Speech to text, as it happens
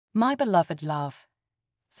My beloved love,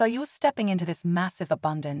 so you're stepping into this massive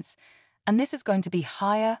abundance, and this is going to be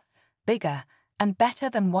higher, bigger, and better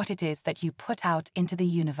than what it is that you put out into the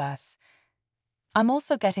universe. I'm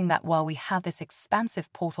also getting that while we have this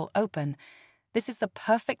expansive portal open, this is the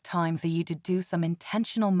perfect time for you to do some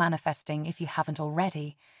intentional manifesting if you haven't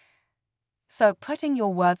already. So, putting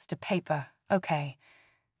your words to paper, okay.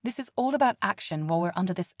 This is all about action while we're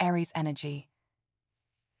under this Aries energy.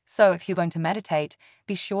 So, if you're going to meditate,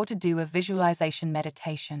 be sure to do a visualization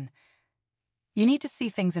meditation. You need to see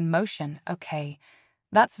things in motion, okay.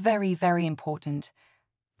 That's very, very important.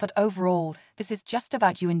 But overall, this is just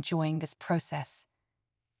about you enjoying this process.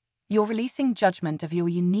 You're releasing judgment of your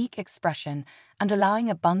unique expression and allowing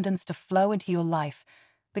abundance to flow into your life,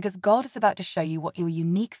 because God is about to show you what your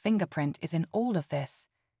unique fingerprint is in all of this.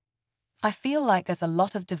 I feel like there's a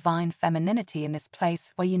lot of divine femininity in this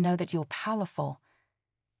place where you know that you're powerful.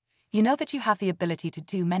 You know that you have the ability to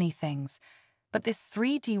do many things, but this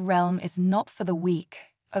 3D realm is not for the weak,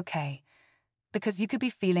 okay? Because you could be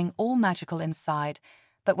feeling all magical inside,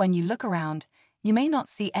 but when you look around, you may not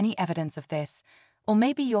see any evidence of this, or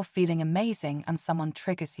maybe you're feeling amazing and someone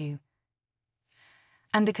triggers you.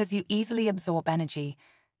 And because you easily absorb energy,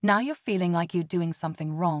 now you're feeling like you're doing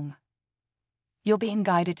something wrong. You're being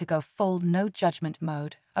guided to go full no judgment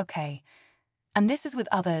mode, okay? And this is with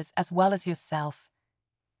others as well as yourself.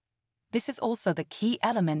 This is also the key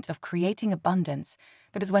element of creating abundance,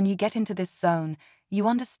 because when you get into this zone, you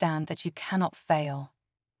understand that you cannot fail.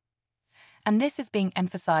 And this is being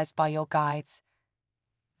emphasized by your guides.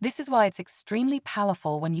 This is why it's extremely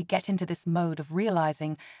powerful when you get into this mode of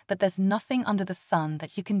realizing that there's nothing under the sun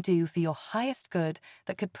that you can do for your highest good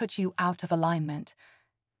that could put you out of alignment.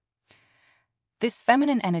 This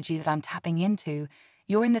feminine energy that I'm tapping into,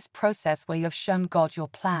 you're in this process where you have shown God your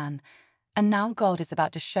plan, and now God is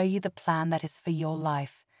about to show you the plan that is for your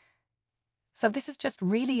life. So this is just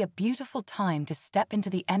really a beautiful time to step into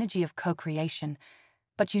the energy of co-creation,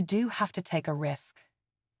 but you do have to take a risk.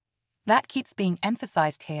 That keeps being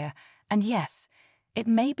emphasized here, and yes, it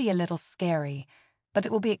may be a little scary, but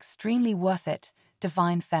it will be extremely worth it,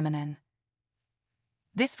 divine feminine.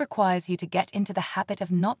 This requires you to get into the habit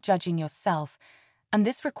of not judging yourself, and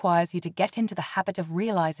this requires you to get into the habit of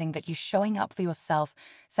realizing that you showing up for yourself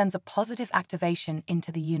sends a positive activation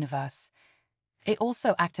into the universe. It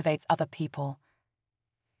also activates other people.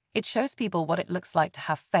 It shows people what it looks like to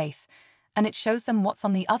have faith, and it shows them what's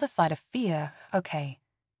on the other side of fear, okay.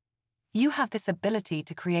 You have this ability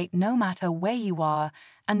to create no matter where you are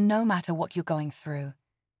and no matter what you're going through.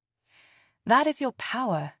 That is your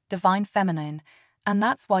power, divine feminine, and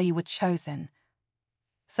that's why you were chosen.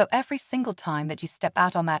 So every single time that you step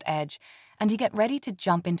out on that edge and you get ready to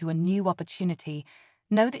jump into a new opportunity,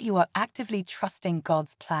 know that you are actively trusting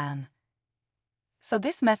God's plan. So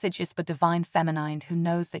this message is for divine feminine who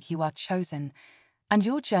knows that you are chosen, and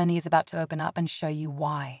your journey is about to open up and show you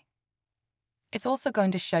why. It's also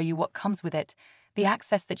going to show you what comes with it, the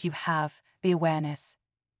access that you have, the awareness.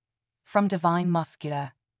 From divine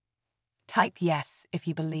masculine. Type yes if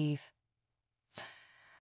you believe.